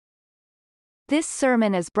This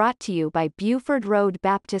sermon is brought to you by Buford Road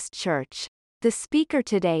Baptist Church. The speaker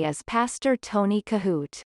today is Pastor Tony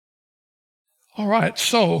Kohout. All right,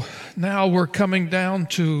 so now we're coming down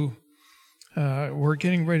to, we're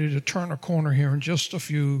getting ready to turn a corner here in just a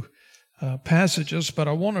few passages, but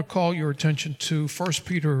I want to call your attention to 1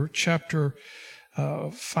 Peter chapter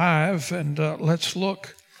 5, and let's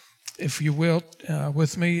look, if you will,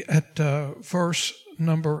 with me at verse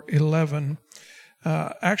number 11.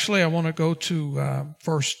 Actually, I want to go to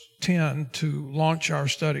verse 10 to launch our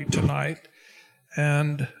study tonight,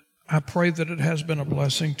 and I pray that it has been a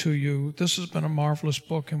blessing to you. This has been a marvelous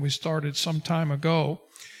book, and we started some time ago,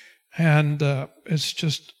 and it's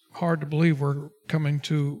just hard to believe we're coming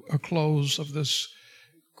to a close of this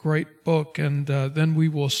great book, and then we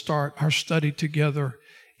will start our study together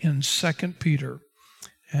in 2 Peter,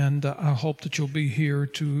 and I hope that you'll be here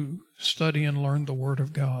to study and learn the Word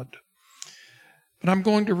of God. But I'm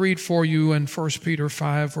going to read for you in 1 Peter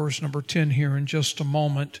 5, verse number 10 here in just a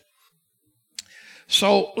moment.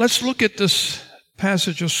 So let's look at this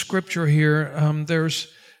passage of Scripture here.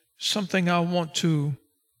 There's something I want to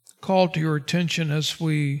call to your attention as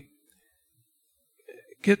we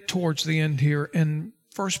get towards the end here. In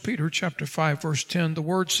 1 Peter chapter 5, verse 10, the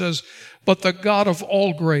Word says, "But the God of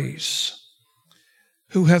all grace,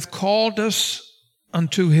 who hath called us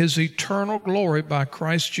unto His eternal glory by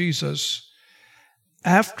Christ Jesus,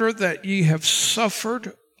 after that ye have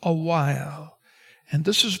suffered a while." And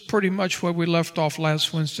this is pretty much where we left off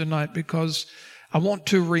last Wednesday night, because I want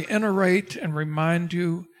to reiterate and remind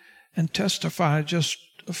you and testify just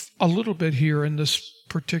a little bit here in this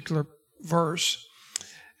particular verse.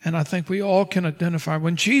 And I think we all can identify.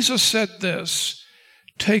 When Jesus said this,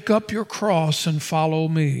 "Take up your cross and follow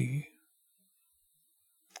me."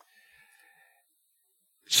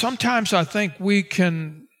 Sometimes I think we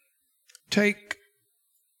can take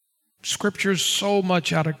Scriptures so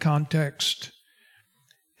much out of context.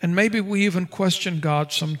 And maybe we even question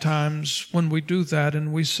God sometimes when we do that,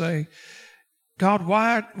 and we say, "God,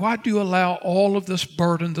 why do you allow all of this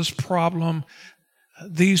burden, this problem,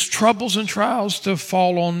 these troubles and trials to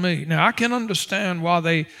fall on me?" Now, I can understand why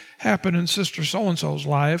they happen in Sister so-and-so's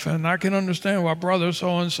life, and I can understand why Brother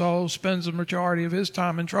so-and-so spends the majority of his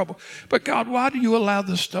time in trouble. But God, why do you allow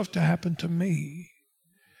this stuff to happen to me?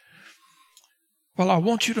 Well, I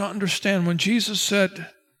want you to understand, when Jesus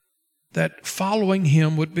said that following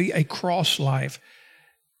Him would be a cross life,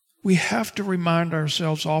 we have to remind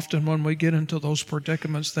ourselves often when we get into those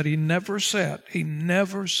predicaments that He never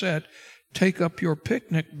said, "Take up your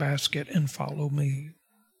picnic basket and follow me."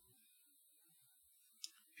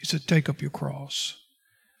 He said, "Take up your cross."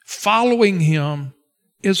 Following Him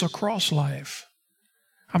is a cross life.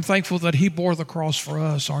 I'm thankful that He bore the cross for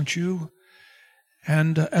us, aren't you?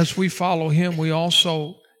 And as we follow Him, we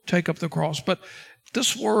also take up the cross. But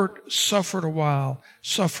this word, "suffered a while,"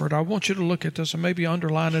 suffered, I want you to look at this and maybe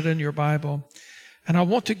underline it in your Bible. And I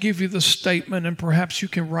want to give you the statement, and perhaps you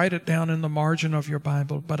can write it down in the margin of your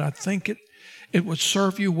Bible. But I think it would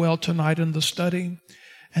serve you well tonight in the study,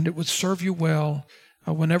 and it would serve you well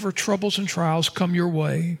whenever troubles and trials come your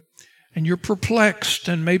way, and you're perplexed,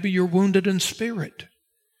 and maybe you're wounded in spirit.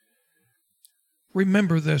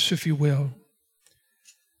 Remember this, if you will.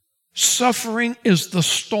 Suffering is the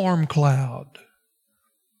storm cloud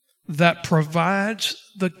that provides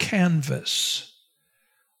the canvas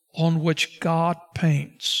on which God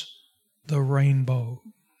paints the rainbow.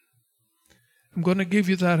 I'm going to give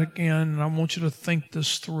you that again, and I want you to think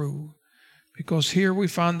this through, because here we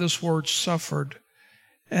find this word "suffered."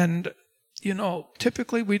 And,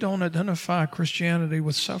 typically we don't identify Christianity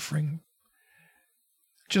with suffering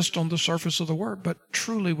just on the surface of the word, but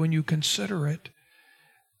truly when you consider it,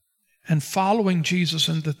 and following Jesus,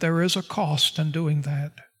 and that there is a cost in doing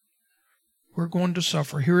that, we're going to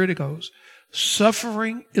suffer. Here it goes.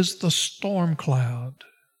 Suffering is the storm cloud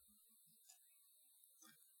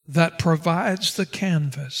that provides the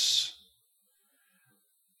canvas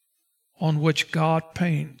on which God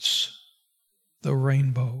paints the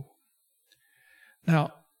rainbow.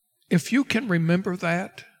 Now, if you can remember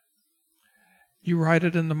that, you write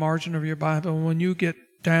it in the margin of your Bible. When you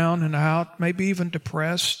get down and out, maybe even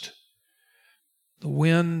depressed, the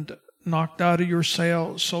wind knocked out of your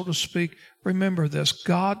sails, so to speak, remember this: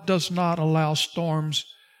 God does not allow storms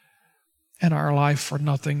in our life for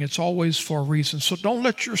nothing. It's always for a reason. So don't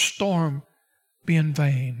let your storm be in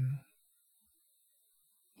vain.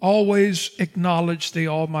 Always acknowledge the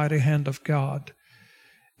almighty hand of God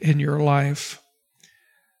in your life.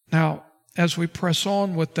 Now, as we press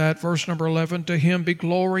on with that, verse number 11, "To Him be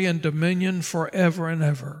glory and dominion forever and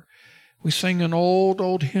ever." We sing an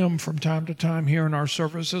old hymn from time to time here in our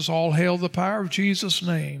services. All hail the power of Jesus'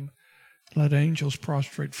 name. Let angels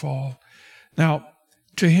prostrate fall. Now,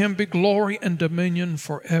 to him be glory and dominion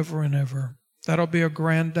forever and ever. That'll be a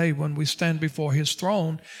grand day when we stand before his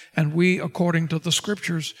throne, and we, according to the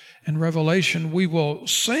scriptures and Revelation, we will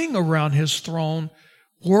sing around his throne,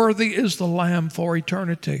 worthy is the Lamb for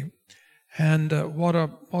eternity. And what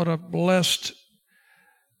a blessed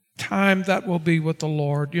time that will be with the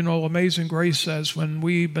Lord. You know, Amazing Grace says when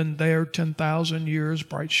we've been there 10,000 years,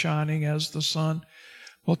 bright shining as the sun,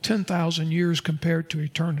 well, 10,000 years compared to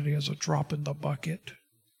eternity is a drop in the bucket.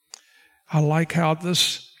 I like how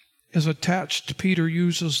this is attached. Peter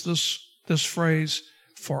uses this phrase,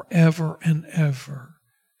 forever and ever.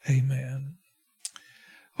 Amen.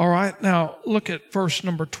 All right, now look at verse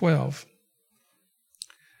number 12.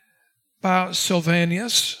 By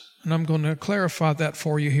Silvanus, and I'm going to clarify that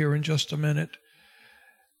for you here in just a minute.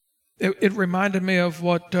 It reminded me of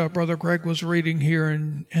what Brother Greg was reading here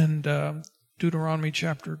in Deuteronomy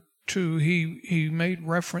chapter 2. He made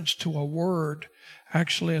reference to a word.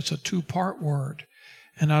 Actually, it's a two-part word.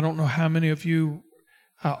 And I don't know how many of you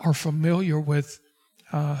are familiar with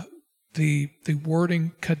the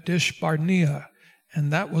wording Kadesh Barnea.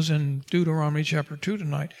 And that was in Deuteronomy chapter 2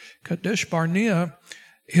 tonight. Kadesh Barnea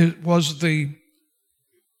was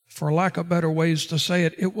for lack of better ways to say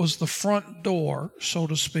it, it was the front door, so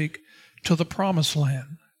to speak, to the promised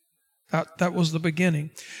land. That was the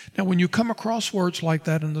beginning. Now, when you come across words like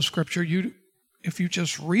that in the scripture, if you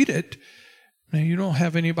just read it, now you don't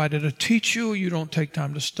have anybody to teach you, you don't take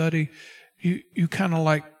time to study, you kind of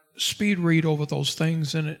like speed read over those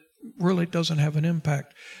things, and it really doesn't have an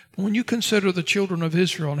impact. But when you consider the children of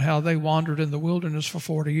Israel and how they wandered in the wilderness for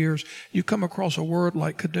 40 years, you come across a word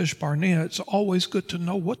like Kadesh Barnea, it's always good to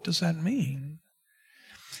know, what does that mean?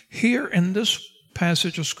 Here in this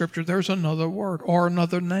passage of Scripture, there's another word or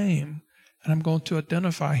another name, and I'm going to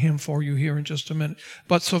identify him for you here in just a minute.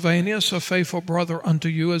 But Silvanus, a faithful brother unto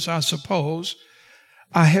you, as I suppose,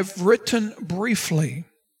 I have written briefly,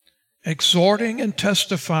 exhorting and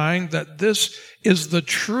testifying that this is the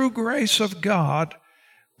true grace of God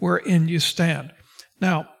wherein you stand.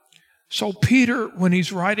 Now, so Peter, when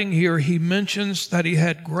he's writing here, he mentions that he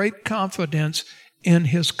had great confidence in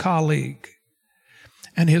his colleague.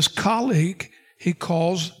 And his colleague he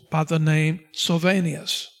calls by the name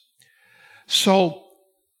Silvanus. So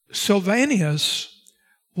Silvanus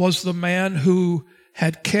was the man who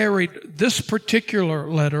had carried this particular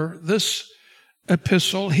letter, this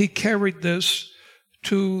epistle. He carried this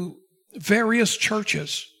to various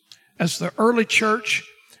churches. As the early church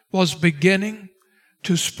was beginning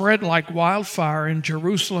to spread like wildfire in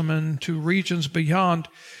Jerusalem and to regions beyond,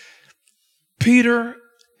 Peter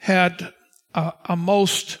had a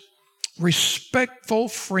most respectful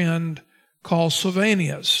friend called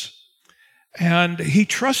Silvanus, and he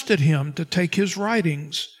trusted him to take his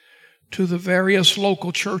writings to the various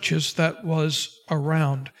local churches that was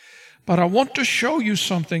around. But I want to show you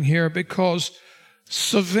something here, because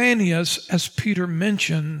Silvanus, as Peter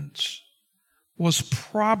mentions, was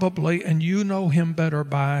probably, and you know him better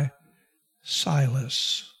by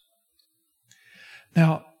Silas.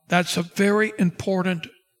 Now, that's a very important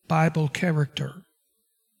Bible character.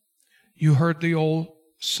 You heard the old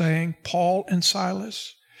saying, Paul and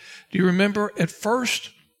Silas? Do you remember at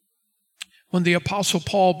first when the Apostle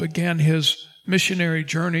Paul began his missionary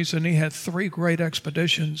journeys, and he had 3 great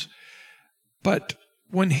expeditions, but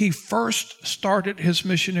when he first started his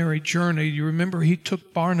missionary journey, you remember he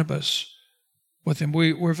took Barnabas with him.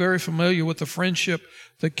 We're very familiar with the friendship,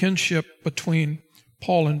 the kinship between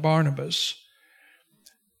Paul and Barnabas.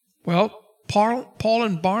 Well, Paul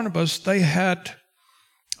and Barnabas,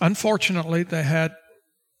 unfortunately, they had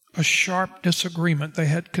a sharp disagreement. They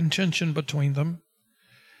had contention between them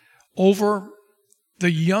over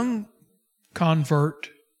the young convert,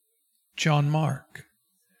 John Mark.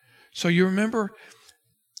 So you remember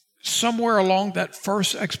somewhere along that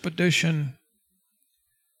first expedition,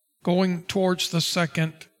 going towards the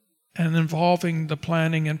second and involving the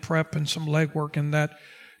planning and prep and some legwork in that,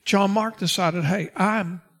 John Mark decided, hey,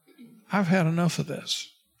 I've had enough of this.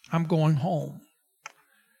 I'm going home.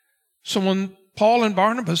 So when Paul and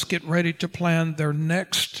Barnabas get ready to plan their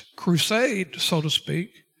next crusade, so to speak,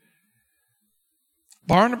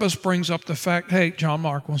 Barnabas brings up the fact, hey, John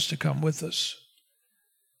Mark wants to come with us.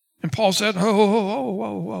 And Paul said,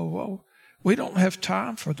 whoa. We don't have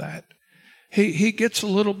time for that. He gets a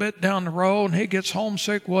little bit down the road and he gets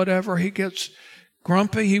homesick, whatever. He gets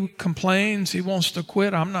grumpy. He complains. He wants to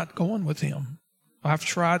quit. I'm not going with him. I've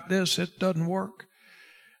tried this. It doesn't work.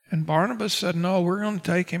 And Barnabas said, no, we're going to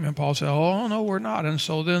take him. And Paul said, oh, no, we're not. And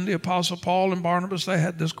so then the Apostle Paul and Barnabas, they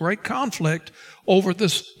had this great conflict over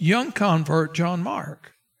this young convert, John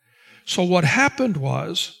Mark. So what happened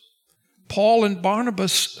was Paul and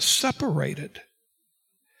Barnabas separated.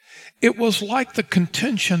 It was like the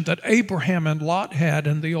contention that Abraham and Lot had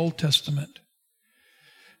in the Old Testament.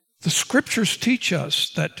 The scriptures teach us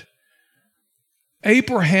that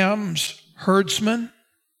Abraham's herdsmen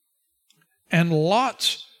and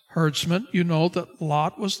Lot's herdsmen, you know that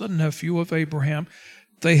Lot was the nephew of Abraham,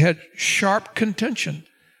 they had sharp contention.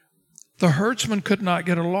 The herdsmen could not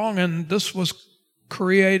get along, and this was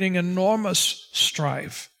creating enormous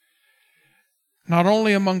strife, not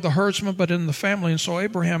only among the herdsmen, but in the family. And so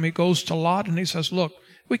Abraham, he goes to Lot and he says, look,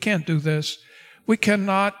 we can't do this. We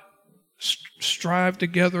cannot strive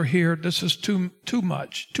together here. This is too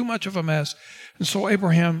much of a mess. And so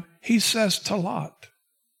Abraham, he says to Lot,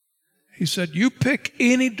 he said, you pick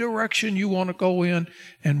any direction you want to go in,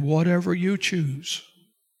 and whatever you choose,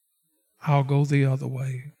 I'll go the other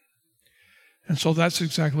way. And so that's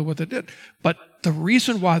exactly what they did. But the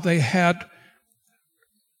reason why they had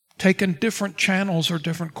taken different channels or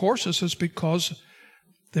different courses is because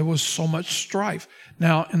there was so much strife.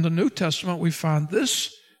 Now, in the New Testament, we find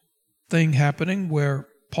this thing happening where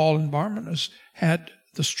Paul and Barnabas had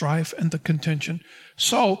the strife and the contention.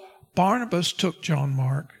 So Barnabas took John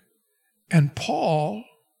Mark, and Paul,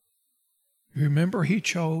 remember, he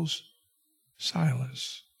chose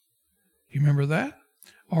Silas. You remember that?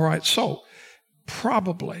 All right, so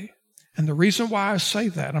probably, and the reason why I say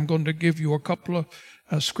that, I'm going to give you a couple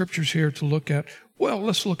of scriptures here to look at. Well,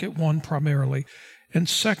 let's look at one primarily. In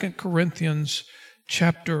 2 Corinthians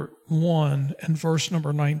chapter 1 and verse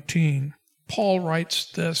number 19, Paul writes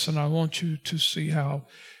this, and I want you to see how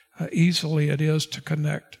easily it is to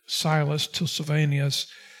connect Silas to Silvanus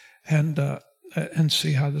and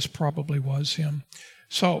see how this probably was him.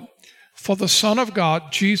 So, for the Son of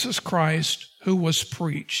God, Jesus Christ, who was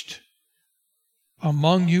preached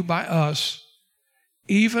among you by us,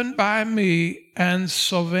 even by me and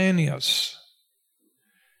Silvanus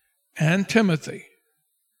and Timothy,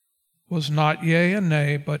 was not yea and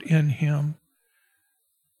nay, but in him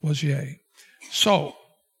was yea. So,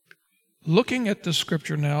 looking at the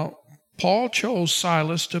scripture now, Paul chose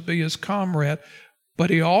Silas to be his comrade, but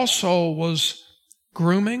he also was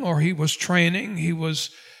grooming, or he was training, he was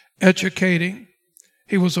educating,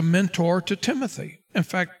 he was a mentor to Timothy. In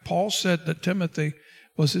fact, Paul said that Timothy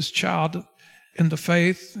was his child in the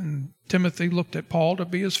faith, and Timothy looked at Paul to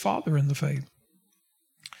be his father in the faith.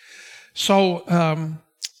 So,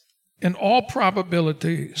 in all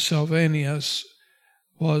probability, Silvanus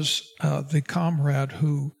was the comrade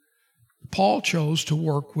who Paul chose to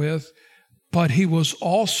work with, but he was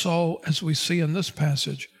also, as we see in this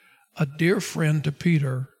passage, a dear friend to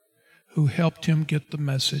Peter who helped him get the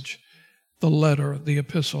message, the letter, the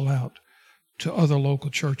epistle out to other local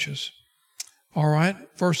churches. All right,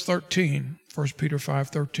 verse 13, 1 Peter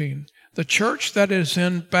 5:13. The church that is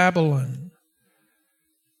in Babylon,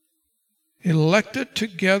 elected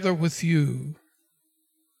together with you,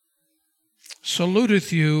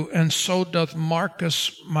 saluteth you, and so doth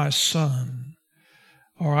Marcus my son.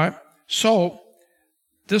 All right, so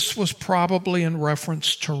this was probably in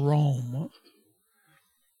reference to Rome.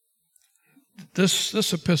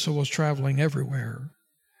 This epistle was traveling everywhere.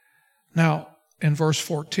 Now, in verse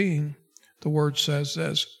 14, the word says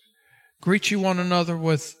this, greet you one another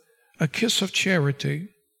with a kiss of charity.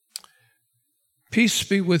 Peace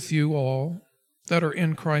be with you all that are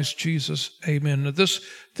in Christ Jesus. Amen. Now,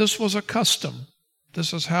 this was a custom.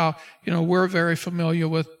 This is how, we're very familiar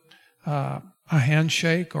with a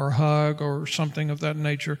handshake or hug or something of that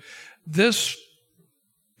nature. This,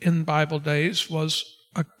 in Bible days, was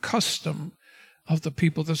a custom of the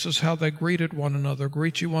people. This is how they greeted one another.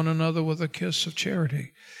 Greet you one another with a kiss of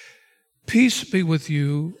charity. Peace be with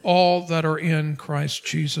you, all that are in Christ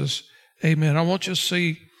Jesus. Amen. I want you to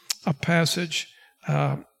see a passage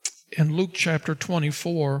in Luke chapter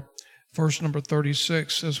 24, verse number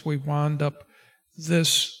 36, as we wind up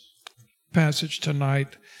this passage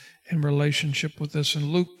tonight in relationship with this.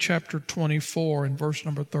 In Luke chapter 24, in verse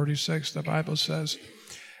number 36, the Bible says,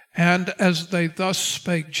 and as they thus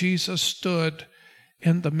spake, Jesus stood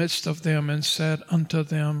in the midst of them and said unto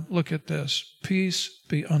them, look at this, peace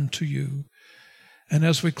be unto you. And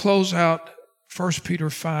as we close out 1 Peter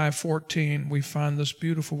 5:14, we find this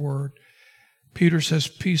beautiful word. Peter says,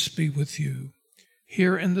 peace be with you.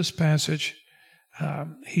 Here in this passage,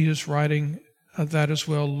 he is writing that as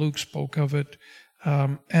well. Luke spoke of it.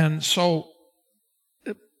 And so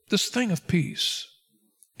this thing of peace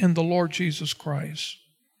in the Lord Jesus Christ,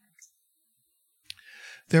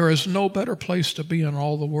 There is no better place to be in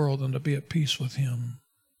all the world than to be at peace with Him.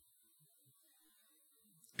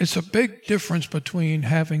 It's a big difference between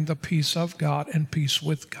having the peace of God and peace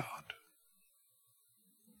with God.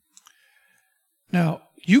 Now,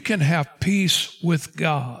 you can have peace with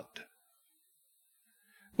God.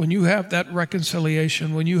 When you have that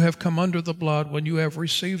reconciliation, when you have come under the blood, when you have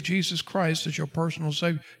received Jesus Christ as your personal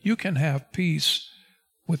Savior, you can have peace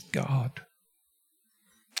with God.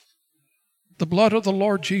 The blood of the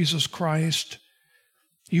Lord Jesus Christ,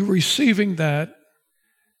 you receiving that,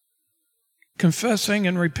 confessing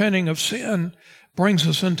and repenting of sin, brings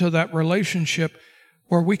us into that relationship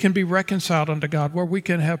where we can be reconciled unto God, where we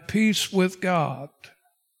can have peace with God.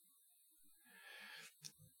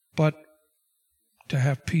 But to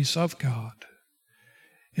have peace of God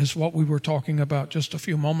is what we were talking about just a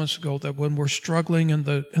few moments ago, that when we're struggling in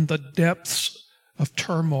the depths of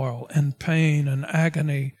turmoil and pain and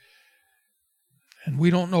agony, and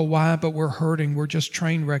we don't know why, but we're hurting, we're just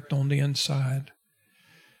train wrecked on the inside.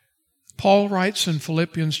 Paul writes in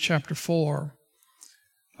Philippians chapter 4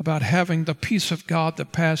 about having the peace of God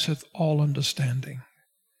that passeth all understanding.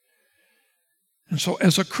 And so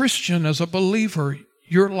as a Christian, as a believer,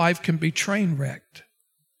 your life can be train wrecked.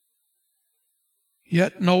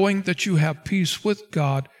 Yet knowing that you have peace with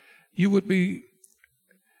God, you would be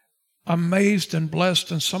amazed and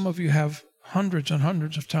blessed, and some of you have hundreds and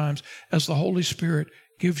hundreds of times, as the Holy Spirit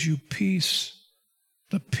gives you peace,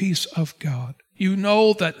 the peace of God. You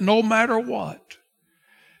know that no matter what,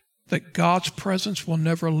 that God's presence will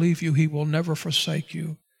never leave you. He will never forsake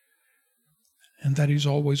you. And that He's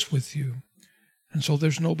always with you. And so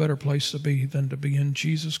there's no better place to be than to be in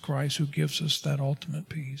Jesus Christ, who gives us that ultimate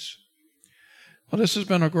peace. Well, this has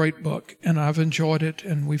been a great book, and I've enjoyed it,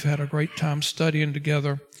 and we've had a great time studying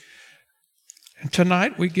together. And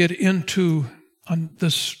tonight we get into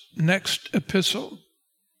this next epistle,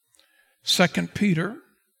 2 Peter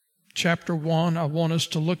chapter 1. I want us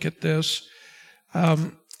to look at this.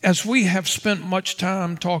 As we have spent much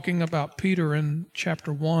time talking about Peter in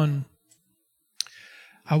chapter 1,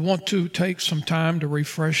 I want to take some time to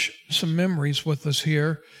refresh some memories with us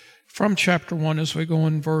here from chapter 1 as we go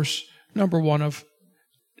in verse number 1 of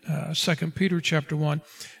 2 Peter chapter 1.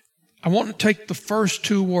 I want to take the first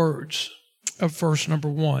two words of verse number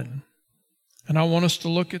 1, and I want us to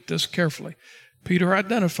look at this carefully. Peter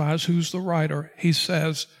identifies who's the writer. He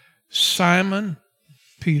says, Simon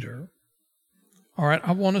Peter. All right,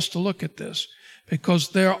 I want us to look at this because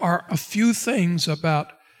there are a few things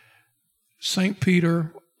about St.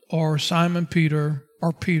 Peter or Simon Peter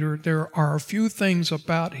or Peter. There are a few things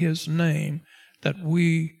about his name that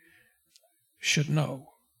we should know.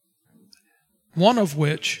 One of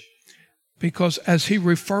which, because as he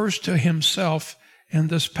refers to himself in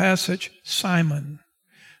this passage, Simon.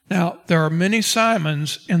 Now, there are many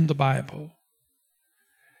Simons in the Bible.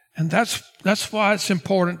 And that's why it's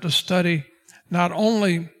important to study not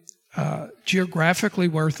only geographically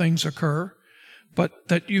where things occur, but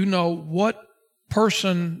that you know what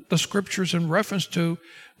person the Scripture's in reference to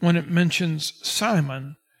when it mentions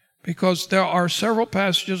Simon. Because there are several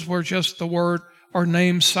passages where just the word or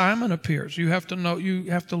name Simon appears. You have to know,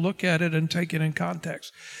 you have to look at it and take it in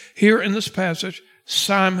context. Here in this passage,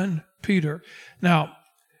 Simon Peter. Now,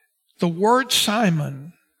 the word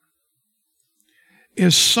Simon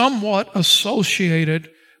is somewhat associated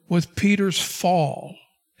with Peter's fall,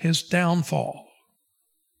 his downfall,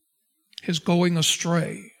 his going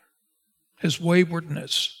astray, his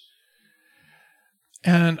waywardness.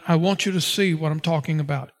 And I want you to see what I'm talking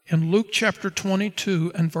about. In Luke chapter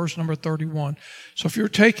 22 and verse number 31. So if you're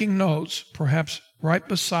taking notes, perhaps right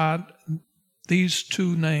beside these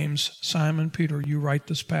two names, Simon, Peter, you write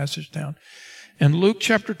this passage down. In Luke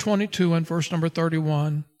chapter 22 and verse number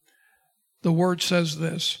 31, the word says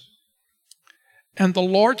this, and the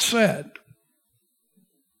Lord said,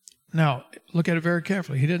 now look at it very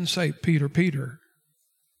carefully. He didn't say Peter, Peter.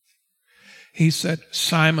 He said,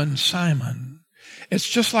 Simon, Simon. It's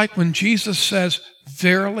just like when Jesus says,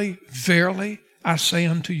 verily, verily, I say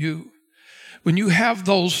unto you. When you have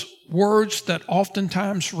those words that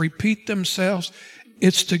oftentimes repeat themselves,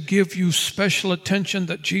 it's to give you special attention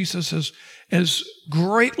that Jesus is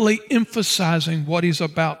greatly emphasizing what he's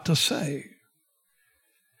about to say.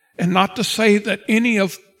 And not to say that any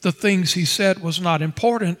of the things he said was not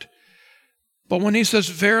important, but when he says,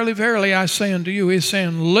 verily, verily, I say unto you, he's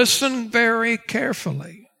saying, listen very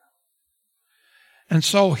carefully. And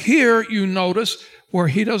so here you notice where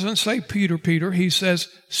he doesn't say Peter, Peter, he says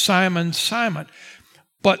Simon, Simon.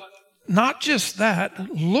 But not just that,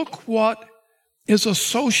 look what is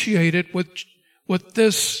associated with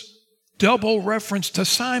this double reference to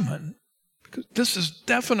Simon. This is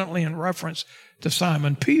definitely in reference to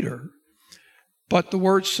Simon Peter. But the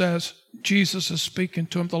word says, Jesus is speaking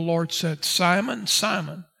to him. The Lord said, Simon,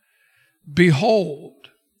 Simon, behold.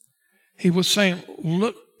 He was saying,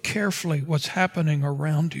 look carefully what's happening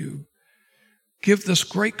around you. Give this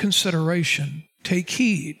great consideration. Take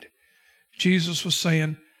heed. Jesus was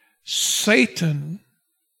saying, Satan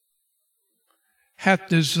hath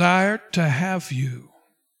desired to have you,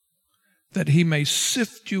 that he may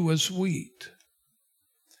sift you as wheat.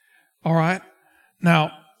 All right?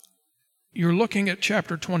 Now, you're looking at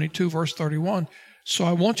chapter 22, verse 31. So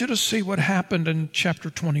I want you to see what happened in chapter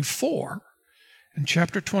 24. In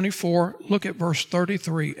chapter 24, look at verse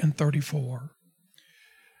 33 and 34.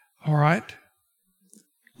 All right?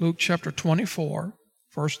 Luke chapter 24,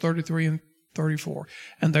 verse 33 and 34.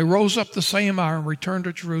 And they rose up the same hour and returned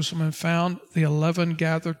to Jerusalem and found the 11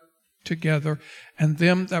 gathered together and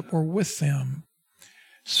them that were with them,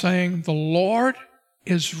 saying, The Lord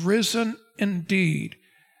is risen indeed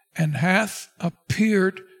and hath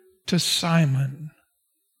appeared to Simon.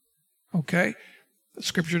 Okay? The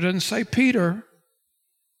scripture doesn't say Peter,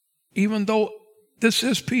 even though this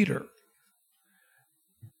is Peter.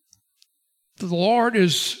 The Lord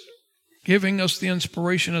is giving us the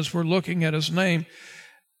inspiration as we're looking at his name.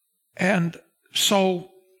 And so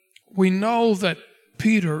we know that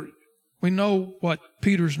we know what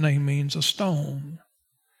Peter's name means, a stone.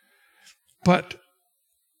 But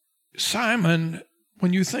Simon,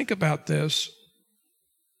 when you think about this,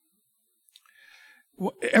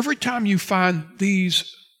 every time you find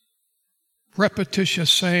these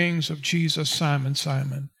repetitious sayings of Jesus, Simon,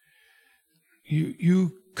 Simon,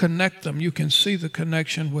 you connect them. You can see the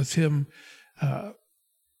connection with him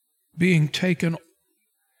being taken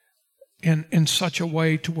in such a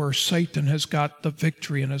way to where Satan has got the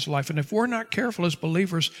victory in his life. And if we're not careful as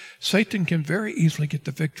believers, Satan can very easily get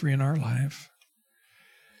the victory in our life.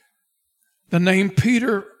 The name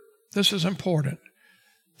Peter, this is important.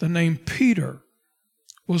 The name Peter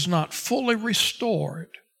was not fully restored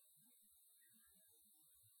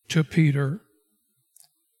to Peter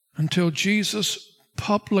until Jesus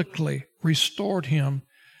publicly restored him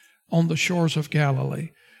on the shores of Galilee.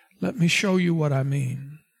 Let me show you what I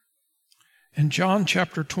mean. In John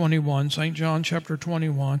chapter 21, St. John chapter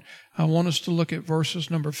 21, I want us to look at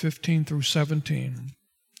verses number 15 through 17.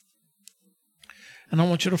 And I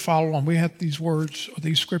want you to follow along. We have these words, or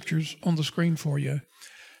these scriptures on the screen for you.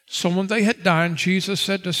 So when they had dined, Jesus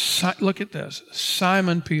said to, look at this,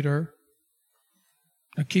 Simon Peter.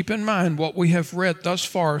 Now keep in mind what we have read thus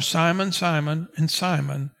far, Simon, Simon, and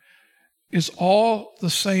Simon is all the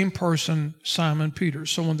same person, Simon Peter.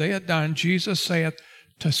 So when they had dined, Jesus saith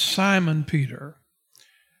to Simon Peter,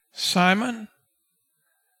 Simon,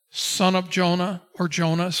 son of Jonah or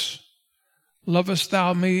Jonas, lovest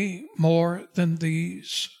thou me more than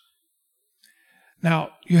these? Now,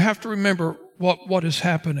 you have to remember what is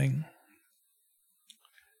happening.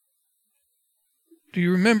 Do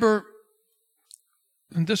you remember,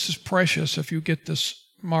 and this is precious if you get this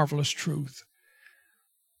marvelous truth.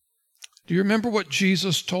 Do you remember what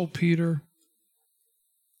Jesus told Peter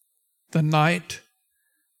the night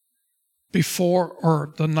before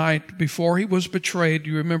he was betrayed?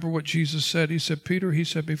 Do you remember what Jesus said? He said, Peter, he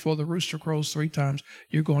said, before the rooster crows 3 times,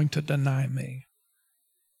 you're going to deny me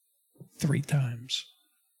 3 times.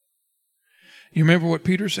 You remember what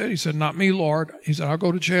Peter said? He said, not me, Lord. He said, I'll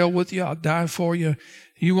go to jail with you. I'll die for you.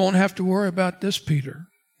 You won't have to worry about this, Peter.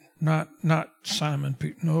 Not Simon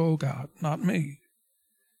Peter. No, God, not me.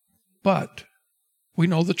 But we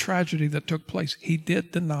know the tragedy that took place. He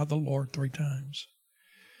did deny the Lord 3 times.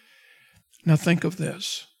 Now think of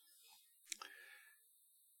this.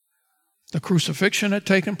 The crucifixion had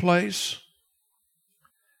taken place.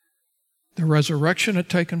 The resurrection had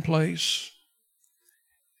taken place.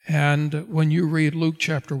 And when you read Luke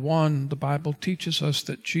chapter 1, the Bible teaches us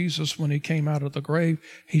that Jesus, when he came out of the grave,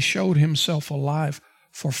 he showed himself alive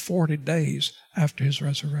for 40 days after his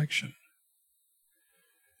resurrection.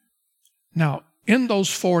 Now, in those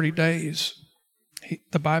 40 days,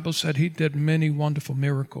 the Bible said he did many wonderful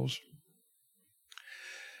miracles.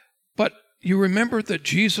 But you remember that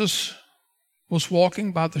Jesus was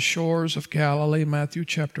walking by the shores of Galilee, Matthew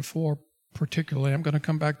chapter 4 particularly. I'm going to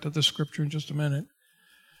come back to the scripture in just a minute.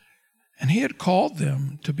 And he had called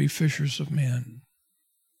them to be fishers of men.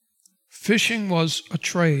 Fishing was a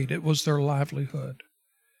trade. It was their livelihood.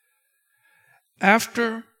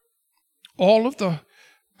 After all of the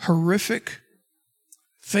horrific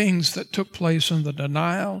things that took place in the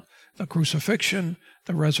denial, the crucifixion,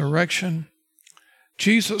 the resurrection,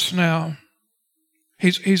 Jesus now,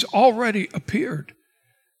 he's already appeared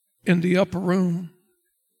in the upper room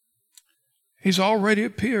He's already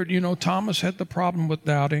appeared. You know, Thomas had the problem with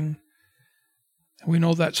doubting. We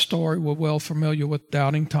know that story. We're well familiar with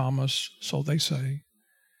doubting Thomas, so they say.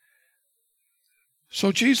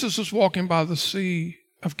 So Jesus is walking by the Sea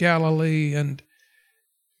of Galilee, and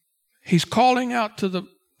he's calling out to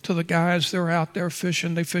the guys. They're out there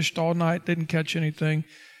fishing. They fished all night, didn't catch anything.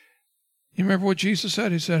 You remember what Jesus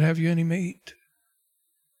said? He said, "Have you any meat?"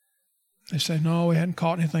 They say, "No, we hadn't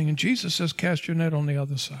caught anything." And Jesus says, "Cast your net on the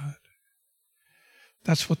other side."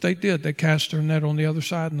 That's what they did. They cast their net on the other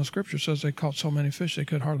side, and the scripture says they caught so many fish they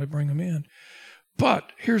could hardly bring them in.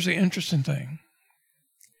 But here's the interesting thing.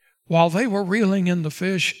 While they were reeling in the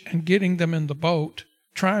fish and getting them in the boat,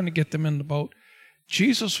 trying to get them in the boat,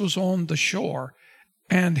 Jesus was on the shore,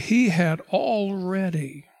 and he had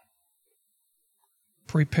already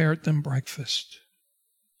prepared them breakfast.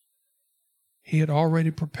 He had already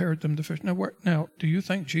prepared them to fish. Now, do you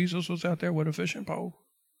think Jesus was out there with a fishing pole?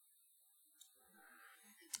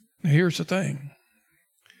 Now, here's the thing.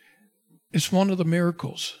 It's one of the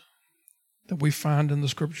miracles that we find in the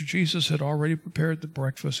scripture. Jesus had already prepared the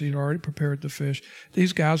breakfast. He had already prepared the fish.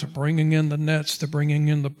 These guys are bringing in the nets. They're bringing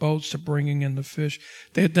in the boats. They're bringing in the fish.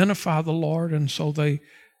 They identify the Lord, and so they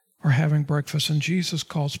are having breakfast. And Jesus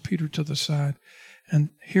calls Peter to the side. And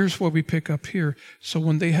here's where we pick up here. So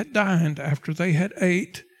when they had dined, after they had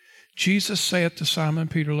ate, Jesus saith to Simon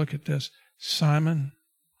Peter, look at this, "Simon,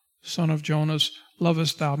 son of Jonas,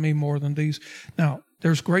 lovest thou me more than these?" Now,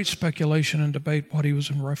 there's great speculation and debate what he was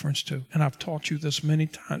in reference to. And I've taught you this many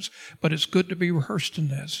times, but it's good to be rehearsed in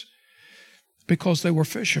this. Because they were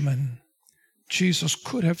fishermen, Jesus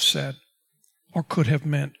could have said, or could have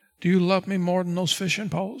meant, "Do you love me more than those fishing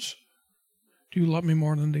poles? Do you love me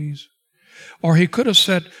more than these?" Or he could have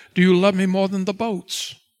said, "Do you love me more than the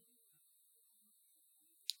boats?"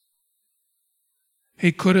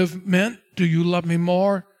 He could have meant, "Do you love me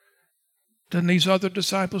more than these other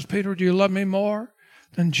disciples, Peter? Do you love me more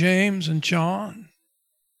than James and John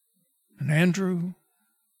and Andrew?"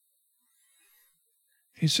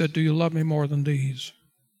 He said, "Do you love me more than these?"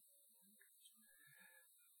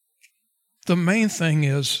 The main thing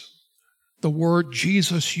is the word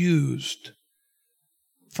Jesus used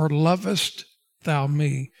for "lovest thou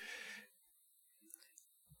me."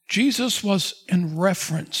 Jesus was in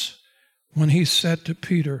reference when he said to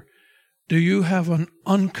Peter, "Do you have an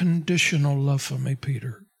unconditional love for me,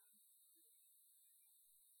 Peter?"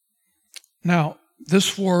 Now,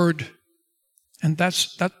 this word, and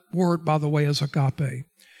that word, by the way, is agape.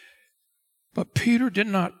 But Peter did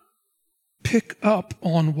not pick up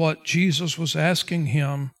on what Jesus was asking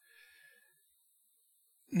him.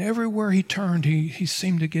 And everywhere he turned, he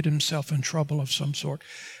seemed to get himself in trouble of some sort.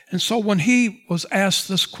 And so when he was asked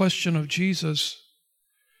this question of Jesus,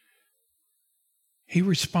 he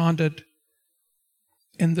responded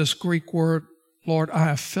in this Greek word, "Lord,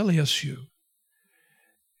 I affiliate you."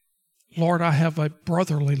 Lord, I have a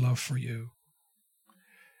brotherly love for you.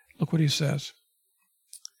 Look what he says.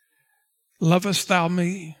 "Lovest thou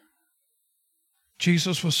me?"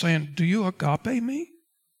 Jesus was saying, "Do you agape me?"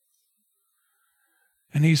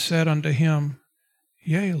 And he said unto him,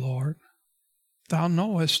 "Yea, Lord, thou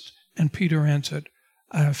knowest." And Peter answered,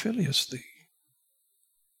 "I affiliate thee."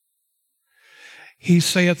 He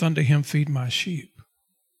saith unto him, "Feed my sheep."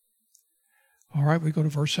 All right, we go to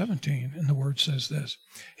verse 17, and the word says this.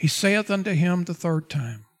 He saith unto him the third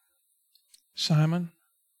time, "Simon,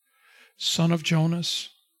 son of Jonas,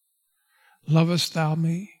 lovest thou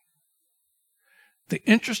me?" The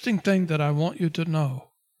interesting thing that I want you to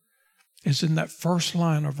know is in that first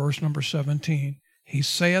line of verse number 17. He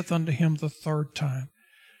saith unto him the third time.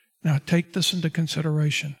 Now take this into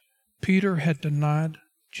consideration. Peter had denied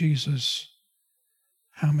Jesus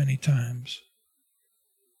how many times?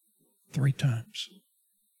 3 times.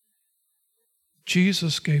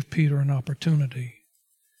 Jesus gave Peter an opportunity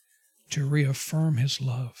to reaffirm his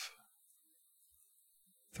love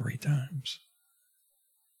 3 times.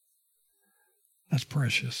 That's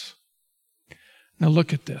precious. Now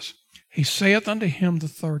look at this. He saith unto him the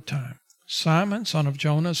third time, "Simon, son of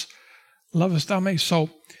Jonas, lovest thou me?"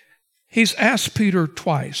 So he's asked Peter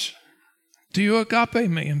twice, "Do you agape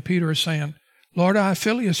me?" And Peter is saying, "Lord, I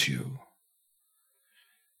affiliate you."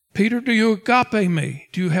 "Peter, do you agape me?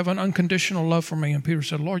 Do you have an unconditional love for me?" And Peter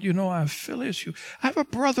said, "Lord, you know I affiliate you. I have a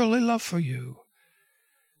brotherly love for you."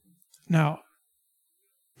 Now,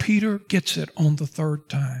 Peter gets it on the third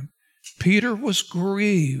time. Peter was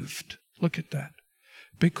grieved. Look at that.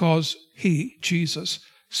 Because he, Jesus,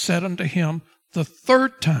 said unto him the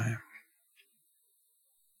third time,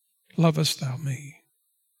 "Lovest thou me?"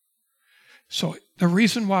 So the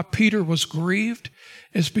reason why Peter was grieved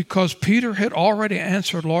is because Peter had already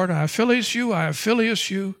answered, Lord, I affiliate you, I affiliate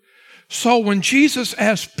you. So when Jesus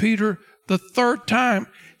asked Peter the third time,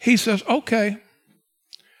 he says, okay,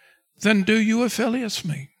 then do you affiliate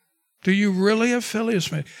me? Do you really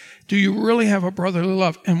affiliate me? Do you really have a brotherly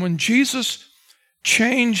love? And when Jesus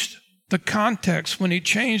changed the context, when he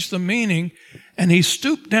changed the meaning, and he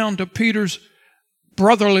stooped down to Peter's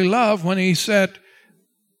brotherly love when he said,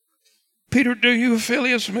 Peter, do you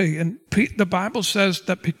affiliate me? And the Bible says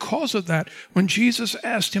that because of that, when Jesus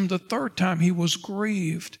asked him the third time, he was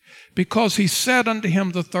grieved because he said unto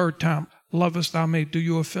him the third time, lovest thou me? Do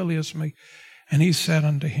you affiliate me? And he said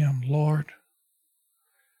unto him, Lord,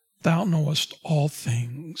 thou knowest all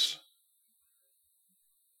things.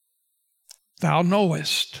 Thou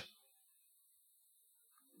knowest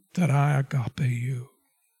that I agape you.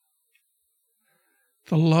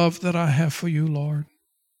 The love that I have for you, Lord,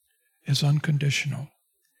 is unconditional.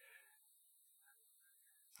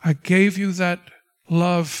 I gave you that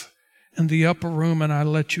love in the upper room and I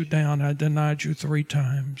let you down. I denied you 3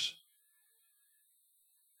 times.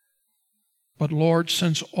 But Lord,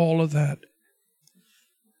 since all of that,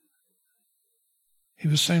 he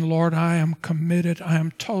was saying, Lord, I am committed. I am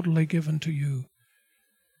totally given to you.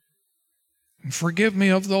 And forgive me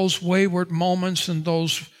of those wayward moments and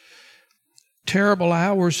those terrible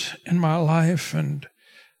hours in my life, and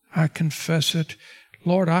I confess it.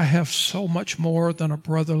 Lord, I have so much more than a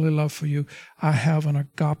brotherly love for you. I have an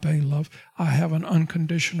agape love. I have an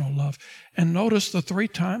unconditional love. And notice the 3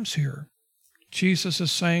 times here, Jesus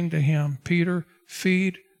is saying to him, Peter,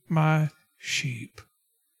 feed my sheep.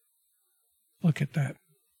 Look at that.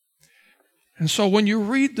 And so when you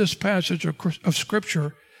read this passage of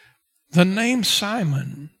Scripture, the name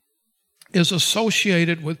Simon is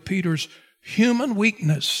associated with Peter's human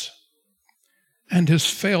weakness and his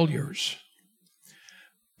failures.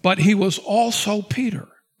 But he was also Peter,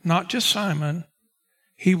 not just Simon.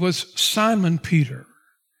 He was Simon Peter.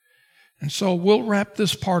 And so we'll wrap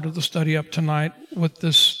this part of the study up tonight with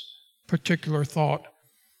this particular thought,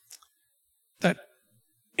 that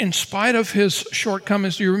in spite of his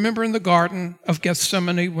shortcomings, do you remember in the Garden of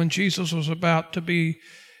Gethsemane when Jesus was about to be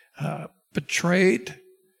betrayed?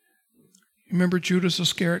 You remember Judas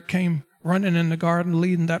Iscariot came running in the garden,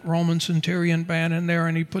 leading that Roman centurion band in there,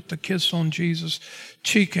 and he put the kiss on Jesus'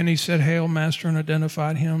 cheek, and he said, Hail, Master, and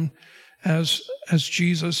identified him as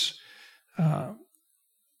Jesus.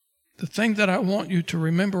 The thing that I want you to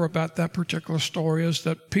remember about that particular story is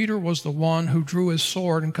that Peter was the one who drew his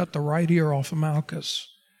sword and cut the right ear off of Malchus.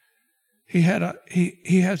 He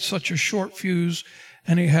had such a short fuse,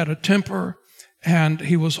 and he had a temper, and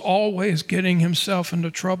he was always getting himself into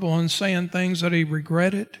trouble and saying things that he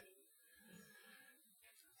regretted.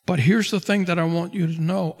 But here's the thing that I want you to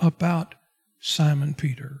know about Simon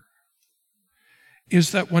Peter,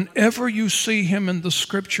 is that whenever you see him in the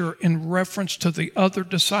Scripture in reference to the other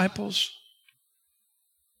disciples,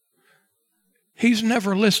 he's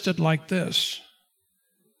never listed like this: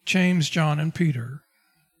 James, John, and Peter,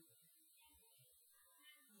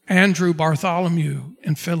 Andrew, Bartholomew,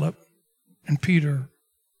 and Philip, and Peter.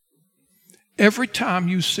 Every time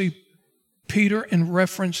you see Peter in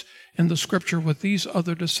reference in the Scripture with these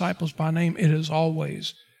other disciples by name, it is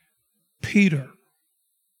always Peter,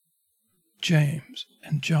 James,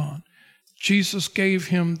 and John. Jesus gave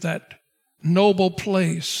him that noble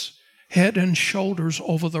place, head and shoulders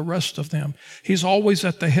over the rest of them. He's always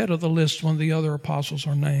at the head of the list when the other apostles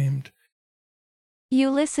are named. You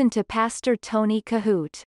listen to Pastor Tony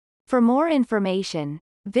Kohout. For more information,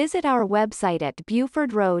 visit our website at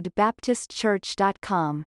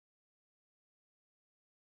BufordRoadBaptistChurch.com.